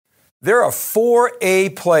There are 4 A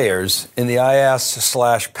players in the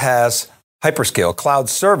IaaS/PaaS hyperscale cloud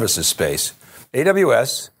services space: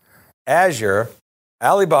 AWS, Azure,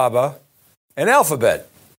 Alibaba, and Alphabet.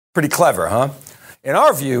 Pretty clever, huh? In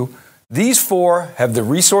our view, these 4 have the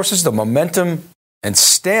resources, the momentum, and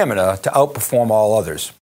stamina to outperform all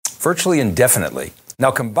others, virtually indefinitely. Now,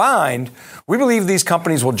 combined, we believe these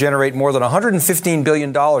companies will generate more than $115 billion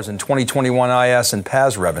in 2021 IaaS and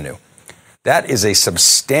PaaS revenue. That is a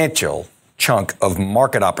substantial chunk of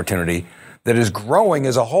market opportunity that is growing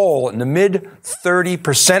as a whole in the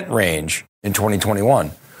mid-30% range in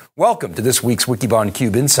 2021. Welcome to this week's Wikibon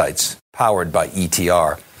Cube Insights, powered by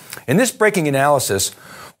ETR. In this breaking analysis,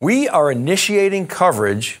 we are initiating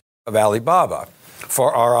coverage of Alibaba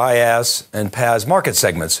for our IaaS and PaaS market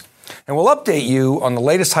segments. And we'll update you on the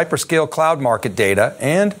latest hyperscale cloud market data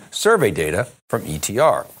and survey data from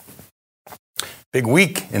ETR. Big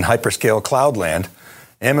week in hyperscale cloud land.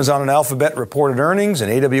 Amazon and Alphabet reported earnings,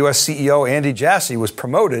 and AWS CEO Andy Jassy was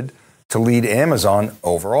promoted to lead Amazon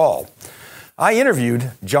overall. I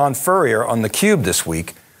interviewed John Furrier on theCUBE this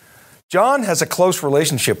week. John has a close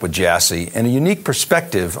relationship with Jassy and a unique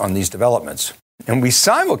perspective on these developments. And we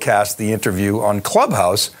simulcast the interview on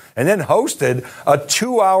Clubhouse and then hosted a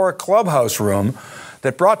 2-hour Clubhouse room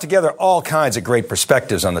that brought together all kinds of great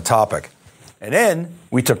perspectives on the topic. And then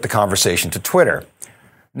we took the conversation to Twitter.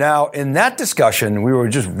 Now, in that discussion, we were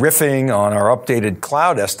just riffing on our updated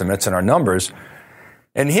cloud estimates and our numbers.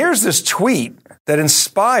 And here's this tweet that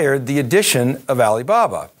inspired the addition of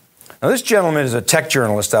Alibaba. Now, this gentleman is a tech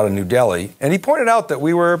journalist out of New Delhi, and he pointed out that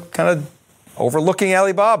we were kind of overlooking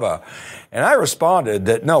Alibaba. And I responded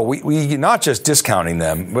that, no, we not just discounting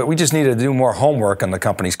them, but we just need to do more homework on the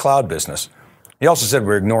company's cloud business. He also said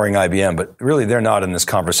we're ignoring IBM, but really they're not in this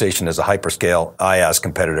conversation as a hyperscale IaaS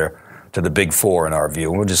competitor to the big 4 in our view.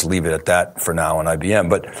 And we'll just leave it at that for now on IBM.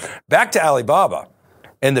 But back to Alibaba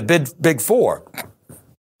and the big 4.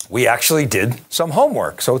 We actually did some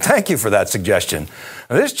homework, so thank you for that suggestion.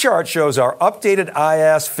 Now, this chart shows our updated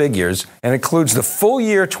IaaS figures and includes the full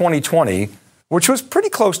year 2020, which was pretty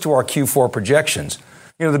close to our Q4 projections.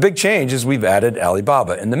 You know, the big change is we've added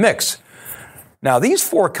Alibaba in the mix. Now, these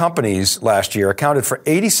 4 companies last year accounted for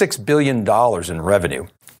 $86 billion in revenue,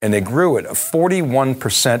 and they grew at a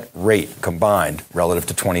 41% rate combined relative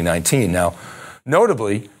to 2019. Now,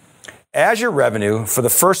 notably, Azure revenue for the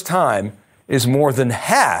first time is more than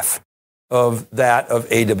half of that of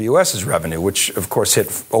AWS's revenue, which of course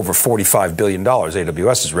hit over $45 billion.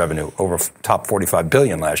 AWS's revenue over top $45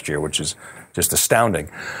 billion last year, which is just astounding.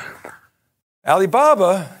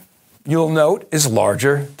 Alibaba, you'll note, is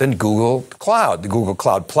larger than Google Cloud, the Google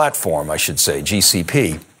Cloud Platform, I should say,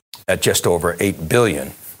 GCP, at just over $8 billion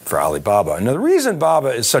for Alibaba. And the reason Baba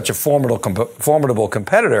is such a formidable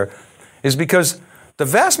competitor is because the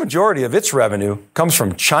vast majority of its revenue comes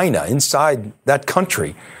from China, inside that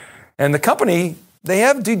country. And the company,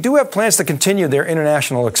 they do have plans to continue their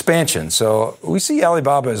international expansion. So we see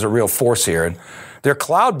Alibaba as a real force here. And their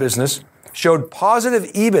cloud business showed positive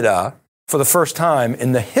EBITDA for the first time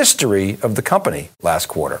in the history of the company last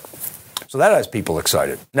quarter. So that has people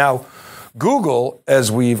excited. Now, Google, as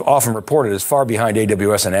we've often reported, is far behind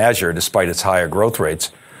AWS and Azure despite its higher growth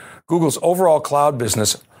rates. Google's overall cloud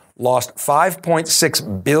business lost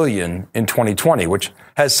 $5.6 billion in 2020, which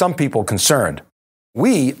has some people concerned.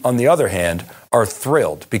 We, on the other hand, are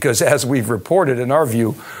thrilled because, as we've reported, in our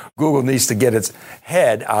view, Google needs to get its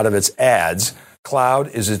head out of its ads. Cloud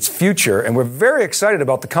is its future, and we're very excited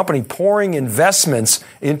about the company pouring investments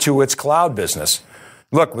into its cloud business.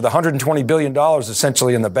 Look, with $120 billion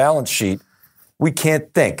essentially in the balance sheet, we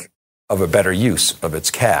can't think of a better use of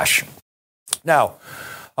its cash. Now,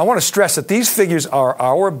 I want to stress that these figures are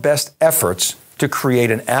our best efforts to create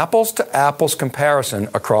an apples-to-apples comparison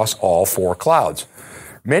across all 4 clouds.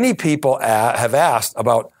 Many people have asked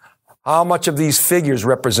about how much of these figures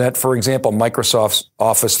represent, for example, Microsoft's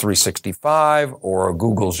Office 365 or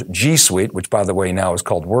Google's G Suite, which, by the way, now is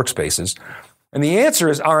called Workspaces. And the answer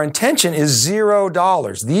is our intention is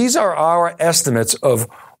 $0. These are our estimates of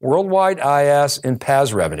worldwide IaaS and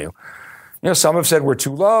PaaS revenue. You know, some have said we're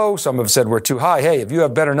too low. Some have said we're too high. Hey, if you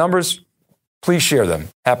have better numbers, please share them.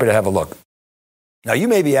 Happy to have a look. Now, you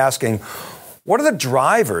may be asking, what are the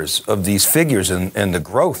drivers of these figures and the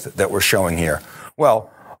growth that we're showing here? Well,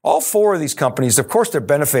 all 4 of these companies, of course, they're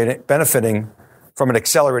benefiting from an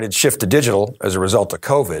accelerated shift to digital as a result of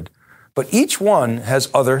COVID, but each one has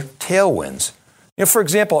other tailwinds. You know, for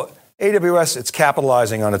example, AWS, it's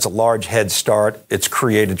capitalizing on its large head start. It's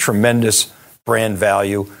created tremendous brand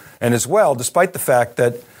value. And as well, despite the fact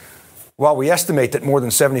that while we estimate that more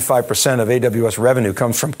than 75% of AWS revenue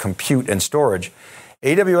comes from compute and storage,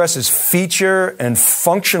 AWS's feature and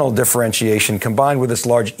functional differentiation combined with its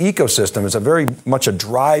large ecosystem is a very much a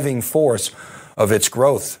driving force of its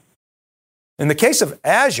growth. In the case of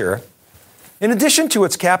Azure, in addition to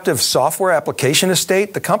its captive software application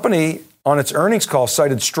estate, the company on its earnings call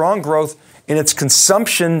cited strong growth in its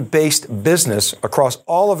consumption-based business across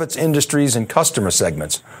all of its industries and customer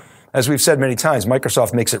segments. As we've said many times,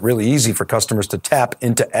 Microsoft makes it really easy for customers to tap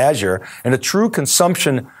into Azure, and a true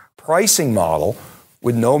consumption pricing model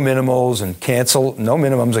with no minimums and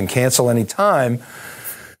cancel any time.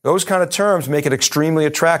 Those kind of terms make it extremely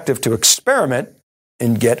attractive to experiment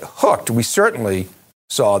and get hooked. We certainly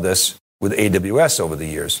saw this with AWS over the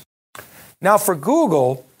years. Now for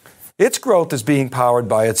Google, its growth is being powered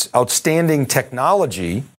by its outstanding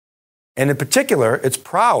technology, and in particular, its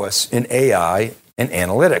prowess in AI and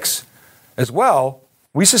analytics. As well,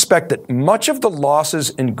 we suspect that much of the losses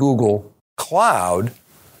in Google Cloud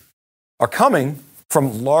are coming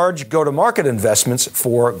from large go-to-market investments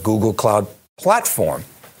for Google Cloud Platform,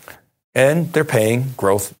 and they're paying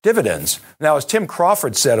growth dividends. Now, as Tim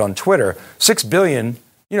Crawford said on Twitter, $6 billion,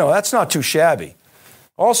 that's not too shabby.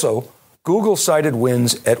 Also, Google cited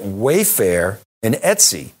wins at Wayfair and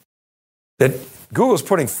Etsy that Google's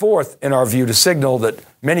putting forth, in our view, to signal that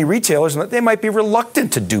many retailers, they might be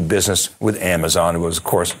reluctant to do business with Amazon, who is, of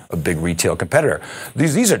course, a big retail competitor.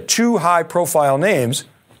 These are two high-profile names.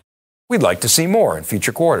 We'd like to see more in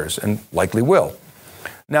future quarters, and likely will.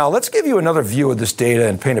 Now, let's give you another view of this data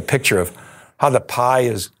and paint a picture of how the pie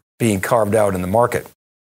is being carved out in the market.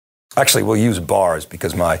 Actually, we'll use bars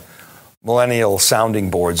because my millennial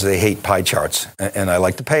sounding boards, they hate pie charts, and I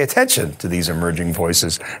like to pay attention to these emerging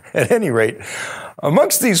voices. At any rate,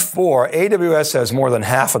 amongst these four, AWS has more than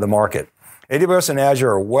half of the market. AWS and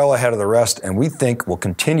Azure are well ahead of the rest, and we think will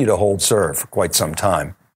continue to hold serve for quite some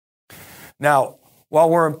time. Now, while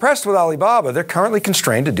we're impressed with Alibaba, they're currently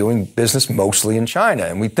constrained to doing business mostly in China,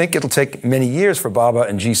 and we think it'll take many years for Baba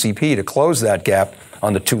and GCP to close that gap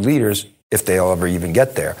on the two leaders, if they'll ever even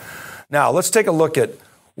get there. Now, let's take a look at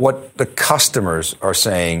what the customers are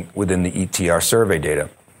saying within the ETR survey data.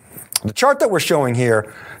 The chart that we're showing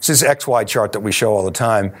here, this is XY chart that we show all the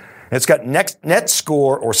time, and it's got net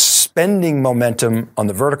score or spending momentum on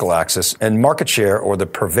the vertical axis and market share or the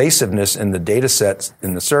pervasiveness in the data sets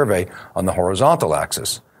in the survey on the horizontal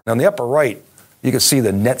axis. Now, in the upper right, you can see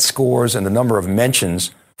the net scores and the number of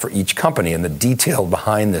mentions for each company and the detail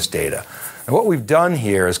behind this data. And what we've done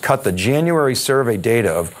here is cut the January survey data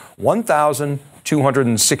of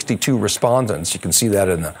 1,262 respondents. You can see that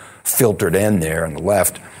in the filtered end there on the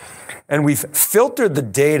left. And we've filtered the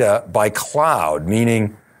data by cloud,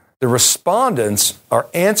 meaning the respondents are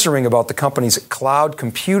answering about the company's cloud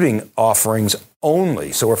computing offerings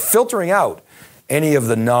only. So we're filtering out any of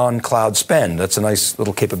the non-cloud spend. That's a nice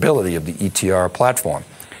little capability of the ETR platform.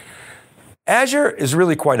 Azure is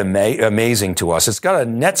really quite amazing to us. It's got a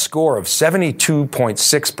net score of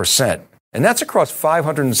 72.6%, and that's across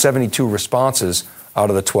 572 responses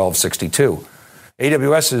out of the 1262.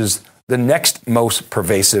 AWS is the next most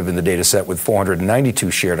pervasive in the data set with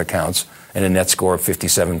 492 shared accounts and a net score of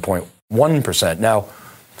 57.1%. Now,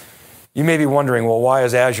 you may be wondering, well, why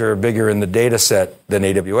is Azure bigger in the data set than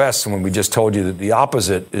AWS when we just told you that the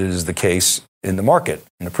opposite is the case in the market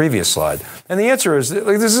in the previous slide? And the answer is,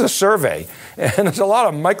 this is a survey, and there's a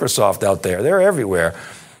lot of Microsoft out there. They're everywhere.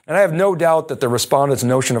 And I have no doubt that the respondents'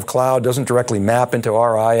 notion of cloud doesn't directly map into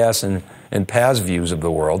our IS and PaaS views of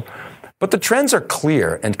the world. But the trends are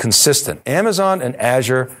clear and consistent. Amazon and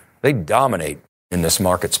Azure, they dominate in this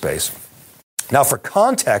market space. Now, for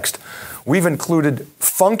context, we've included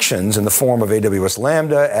functions in the form of AWS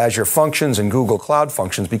Lambda, Azure Functions, and Google Cloud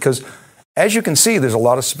Functions because, as you can see, there's a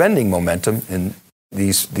lot of spending momentum in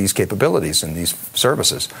these capabilities and these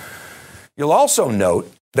services. You'll also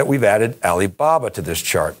note that we've added Alibaba to this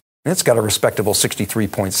chart. It's got a respectable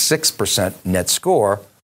 63.6% net score,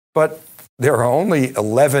 but there are only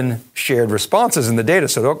 11 shared responses in the data,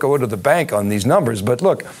 so don't go into the bank on these numbers. But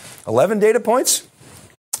look, 11 data points,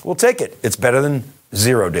 we'll take it. It's better than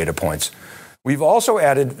 0 data points. We've also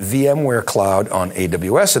added VMware Cloud on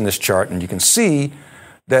AWS in this chart, and you can see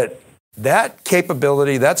that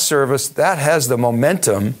capability, that service, that has the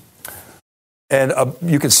momentum, and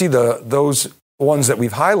you can see those ones that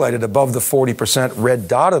we've highlighted above the 40% red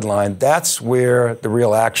dotted line. That's where the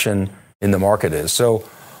real action in the market is. So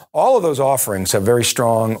all of those offerings have very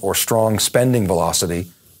strong or strong spending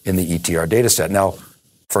velocity in the ETR data set. Now,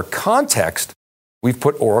 for context, we've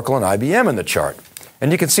put Oracle and IBM in the chart.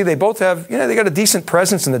 And you can see they both have, they got a decent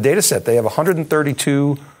presence in the data set. They have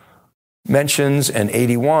 132 mentions and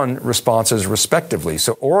 81 responses respectively.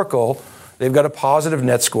 So Oracle they've got a positive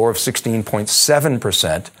net score of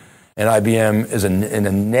 16.7%, and IBM is in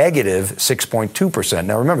a negative 6.2%.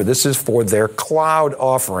 Now remember, this is for their cloud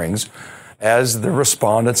offerings as the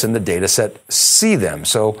respondents in the data set see them.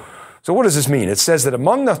 So what does this mean? It says that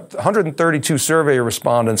among the 132 survey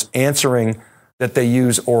respondents answering that they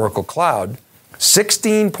use Oracle Cloud,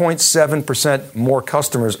 16.7% more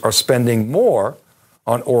customers are spending more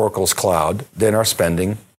on Oracle's cloud than are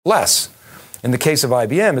spending less. In the case of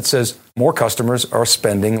IBM, it says more customers are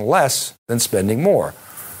spending less than spending more.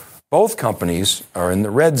 Both companies are in the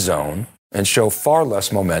red zone and show far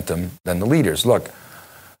less momentum than the leaders. Look,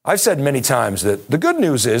 I've said many times that the good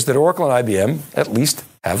news is that Oracle and IBM at least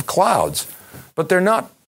have clouds, but they're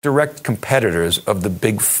not direct competitors of the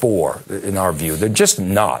big four, in our view. They're just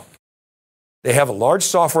not. They have a large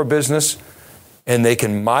software business, and they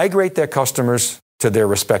can migrate their customers to their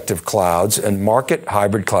respective clouds and market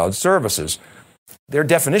hybrid cloud services. Their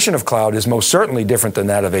definition of cloud is most certainly different than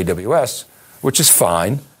that of AWS, which is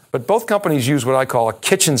fine, but both companies use what I call a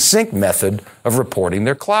kitchen sink method of reporting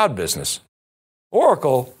their cloud business.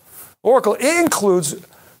 Oracle includes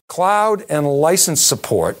cloud and license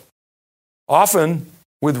support, often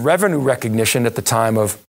with revenue recognition at the time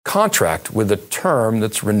of contract with a term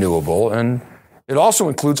that's renewable. And it also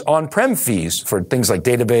includes on-prem fees for things like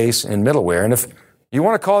database and middleware. And if you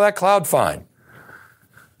want to call that cloud, fine.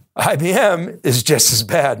 IBM is just as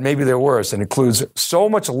bad, maybe they're worse, and includes so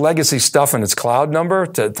much legacy stuff in its cloud number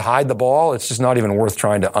to hide the ball, it's just not even worth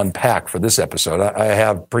trying to unpack for this episode. I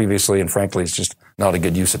have previously, and frankly, it's just not a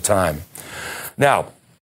good use of time. Now,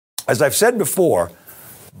 as I've said before,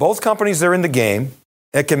 both companies, they're in the game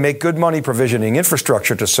and can make good money provisioning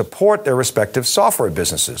infrastructure to support their respective software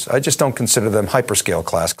businesses. I just don't consider them hyperscale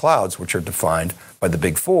class clouds, which are defined by the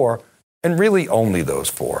big four, and really only those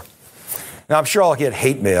four. Now, I'm sure I'll get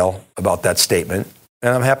hate mail about that statement,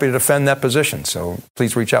 and I'm happy to defend that position, so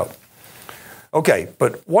please reach out. Okay,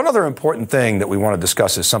 but one other important thing that we want to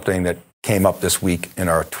discuss is something that came up this week in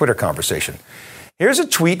our Twitter conversation. Here's a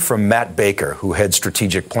tweet from Matt Baker, who heads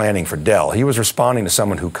strategic planning for Dell. He was responding to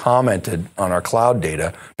someone who commented on our cloud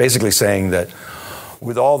data, basically saying that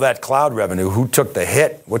with all that cloud revenue, who took the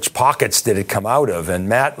hit? Which pockets did it come out of? And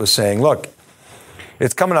Matt was saying, look,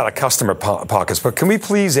 it's coming out of customer pockets, but can we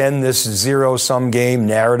please end this zero-sum game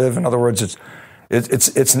narrative? In other words,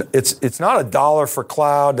 it's not a dollar for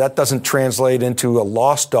cloud. That doesn't translate into a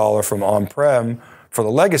lost dollar from on-prem for the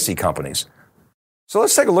legacy companies. So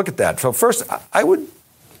let's take a look at that. So first, I would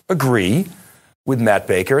agree with Matt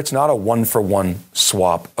Baker. It's not a one-for-one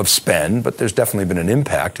swap of spend, but there's definitely been an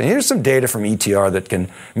impact. And here's some data from ETR that can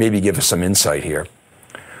maybe give us some insight here.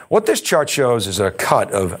 What this chart shows is a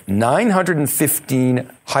cut of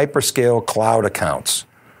 915 hyperscale cloud accounts.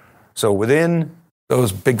 So within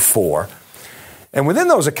those big four. And within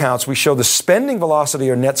those accounts, we show the spending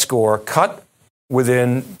velocity or net score cut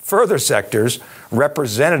within further sectors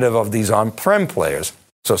representative of these on-prem players.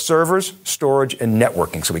 So servers, storage, and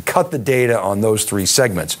networking. So we cut the data on those three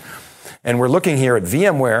segments. And we're looking here at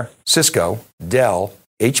VMware, Cisco, Dell,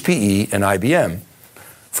 HPE, and IBM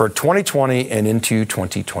for 2020 and into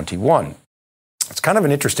 2021. It's kind of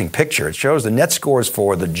an interesting picture. It shows the net scores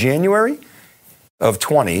for the January of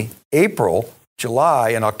 20, April,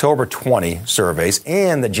 July, and October 20 surveys,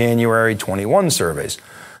 and the January 21 surveys.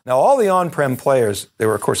 Now, all the on-prem players, they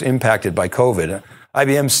were, of course, impacted by COVID.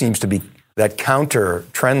 IBM seems to be that counter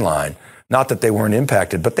trend line. Not that they weren't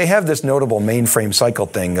impacted, but they have this notable mainframe cycle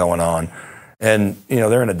thing going on. And,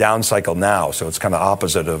 they're in a down cycle now, so it's kind of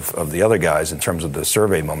opposite of the other guys in terms of the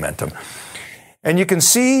survey momentum. And you can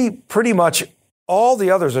see pretty much all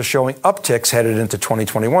the others are showing upticks headed into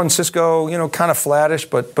 2021. Cisco, kind of flattish,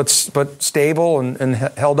 but stable and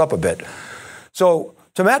held up a bit. So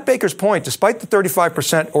to Matt Baker's point, despite the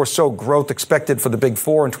 35% or so growth expected for the big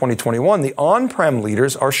four in 2021, the on-prem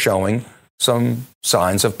leaders are showing some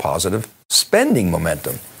signs of positive spending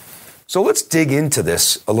momentum. So let's dig into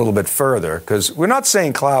this a little bit further, because we're not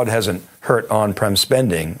saying cloud hasn't hurt on-prem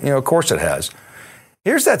spending. Of course it has.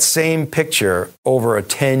 Here's that same picture over a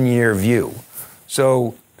 10-year view.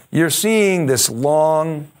 So you're seeing this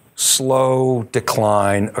long, slow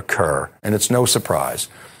decline occur, and it's no surprise.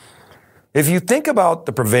 If you think about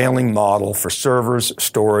the prevailing model for servers,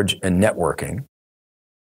 storage, and networking,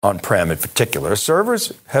 on-prem in particular,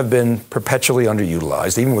 servers have been perpetually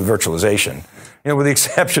underutilized, even with virtualization. With the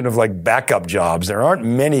exception of like backup jobs, there aren't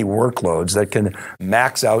many workloads that can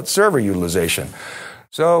max out server utilization.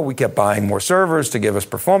 So we kept buying more servers to give us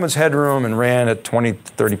performance headroom and ran at 20,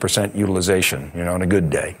 30% utilization, on a good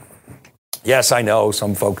day. Yes, I know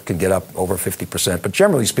some folks can get up over 50%, but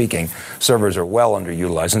generally speaking, servers are well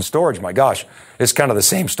underutilized. And storage, my gosh, it's kind of the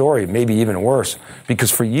same story, maybe even worse, because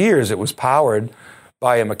for years it was powered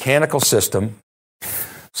by a mechanical system.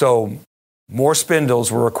 So more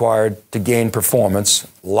spindles were required to gain performance,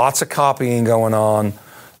 lots of copying going on,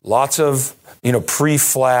 lots of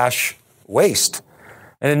pre-flash waste.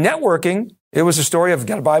 And in networking, it was a story of you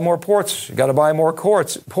got to buy more ports, you got to buy more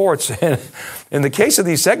ports. And in the case of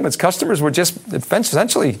these segments, customers were just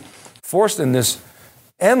essentially forced in this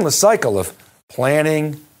endless cycle of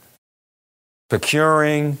planning,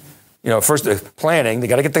 procuring. First planning, they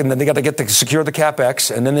got to secure the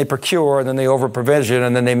capex, and then they procure, and then they over provision,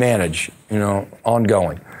 and then they manage.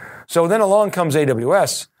 Ongoing. So then along comes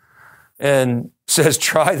AWS and says,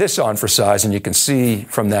 try this on for size, and you can see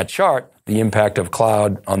from that chart the impact of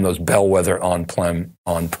cloud on those bellwether on-prem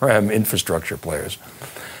infrastructure players.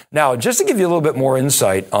 Now, just to give you a little bit more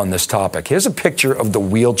insight on this topic, here's a picture of the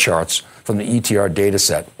wheel charts from the ETR data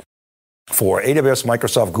set for AWS,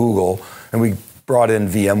 Microsoft, Google, and we brought in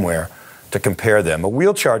VMware to compare them. A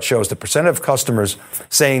wheel chart shows the percent of customers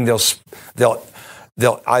saying they'll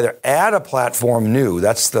either add a platform new,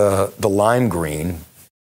 that's the lime green,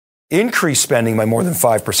 increase spending by more than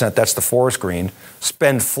 5%, that's the forest green,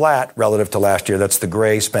 spend flat relative to last year, that's the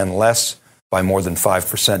gray, spend less by more than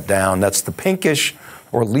 5% down, that's the pinkish,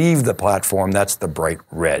 or leave the platform, that's the bright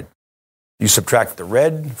red. You subtract the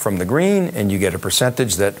red from the green, and you get a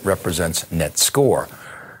percentage that represents net score.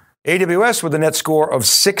 AWS with a net score of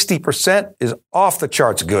 60% is off the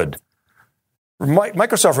charts good.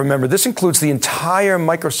 Microsoft, remember, this includes the entire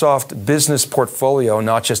Microsoft business portfolio,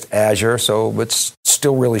 not just Azure, so it's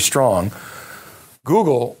still really strong.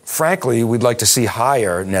 Google, frankly, we'd like to see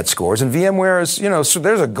higher net scores. And VMware is, so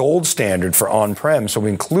there's a gold standard for on-prem, so we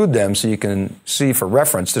include them so you can see for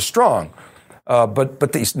reference. They're strong.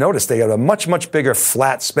 But notice they have a much, much bigger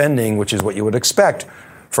flat spending, which is what you would expect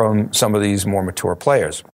from some of these more mature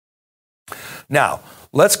players. Now,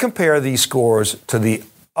 let's compare these scores to the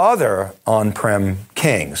other on-prem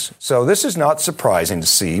kings. So this is not surprising to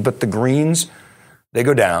see, but the greens, they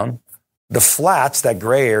go down. The flats, that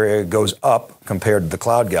gray area, goes up compared to the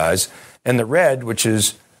cloud guys. And the red, which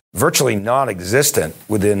is virtually non-existent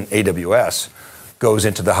within AWS, goes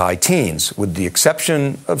into the high teens, with the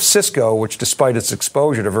exception of Cisco, which despite its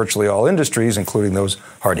exposure to virtually all industries, including those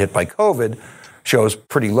hard hit by COVID, shows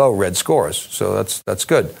pretty low red scores. So that's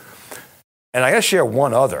good. And I got to share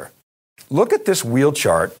one other. Look at this wheel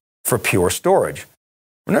chart for Pure Storage.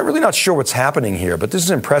 We're really not sure what's happening here, but this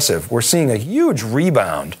is impressive. We're seeing a huge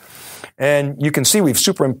rebound. And you can see we've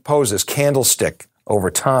superimposed this candlestick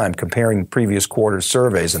over time, comparing previous quarter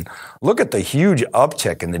surveys. And look at the huge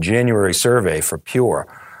uptick in the January survey for Pure.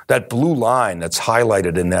 That blue line that's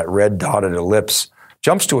highlighted in that red dotted ellipse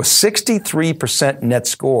jumps to a 63% net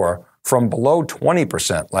score from below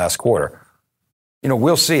 20% last quarter.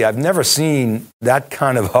 We'll see. I've never seen that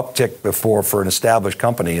kind of uptick before for an established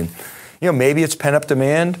company. And, maybe it's pent-up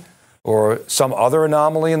demand or some other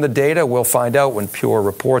anomaly in the data. We'll find out when Pure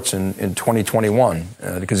reports in 2021,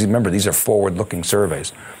 because remember, these are forward-looking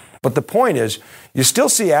surveys. But the point is, you still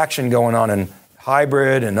see action going on in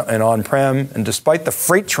hybrid and on-prem, and despite the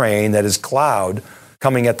freight train that is cloud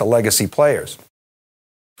coming at the legacy players.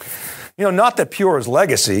 Not that Pure is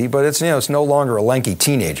legacy, but it's no longer a lanky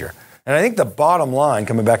teenager. And I think the bottom line,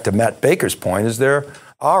 coming back to Matt Baker's point, is there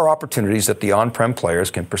are opportunities that the on-prem players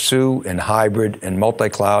can pursue in hybrid and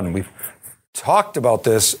multi-cloud. And we've talked about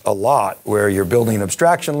this a lot, where you're building an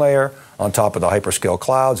abstraction layer on top of the hyperscale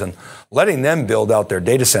clouds and letting them build out their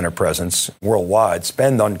data center presence worldwide,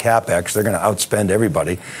 spend on CapEx. They're going to outspend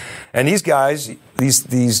everybody. And these guys,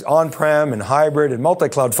 these on-prem and hybrid and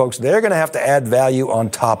multi-cloud folks, they're going to have to add value on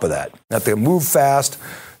top of that. They have to move fast.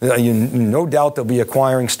 No doubt they'll be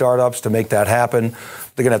acquiring startups to make that happen.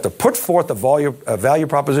 They're going to have to put forth a value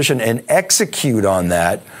proposition and execute on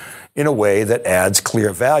that in a way that adds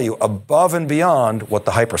clear value above and beyond what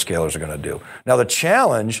the hyperscalers are going to do. Now, the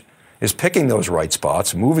challenge is picking those right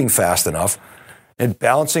spots, moving fast enough, and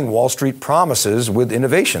balancing Wall Street promises with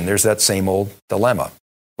innovation. There's that same old dilemma.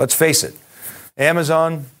 Let's face it.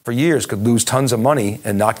 Amazon, for years, could lose tons of money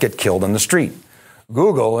and not get killed on the street.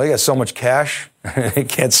 Google, they got so much cash, they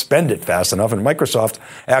can't spend it fast enough. And Microsoft,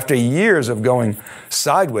 after years of going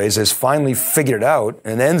sideways, has finally figured it out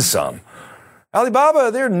and then some. Alibaba,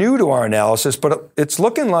 they're new to our analysis, but it's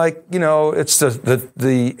looking like, it's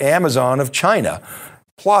the Amazon of China,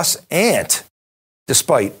 plus Ant,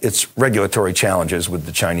 despite its regulatory challenges with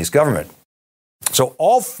the Chinese government. So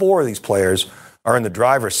all four of these players are in the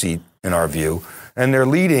driver's seat, in our view, and they're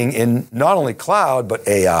leading in not only cloud, but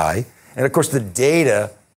AI. And of course, the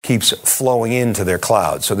data keeps flowing into their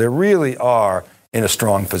cloud. So they really are in a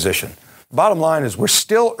strong position. Bottom line is we're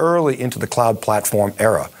still early into the cloud platform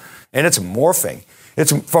era, and it's morphing.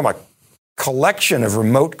 It's from a collection of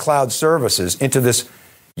remote cloud services into this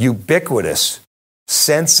ubiquitous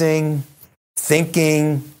sensing,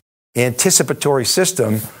 thinking, anticipatory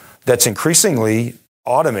system that's increasingly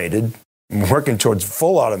automated, working towards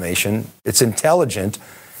full automation. It's intelligent,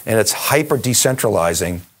 and it's hyper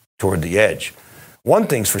decentralizing toward the edge. One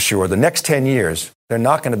thing's for sure, the next 10 years, they're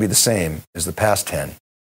not going to be the same as the past 10.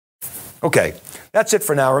 Okay, that's it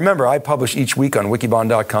for now. Remember, I publish each week on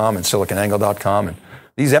wikibon.com and siliconangle.com. And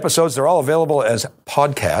these episodes, they're all available as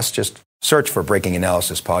podcasts. Just search for Breaking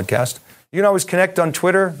Analysis Podcast. You can always connect on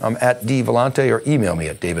Twitter. I'm at dvellante, or email me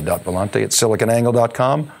at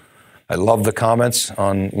david.vellante@siliconangle.com. I love the comments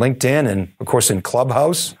on LinkedIn and, of course, in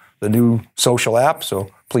Clubhouse, the new social app.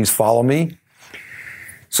 So please follow me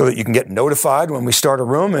so that you can get notified when we start a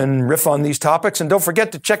room and riff on these topics. And don't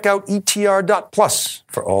forget to check out etr.plus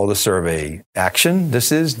for all the survey action.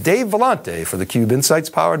 This is Dave Vellante for theCUBE Insights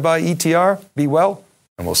powered by ETR. Be well,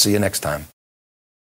 and we'll see you next time.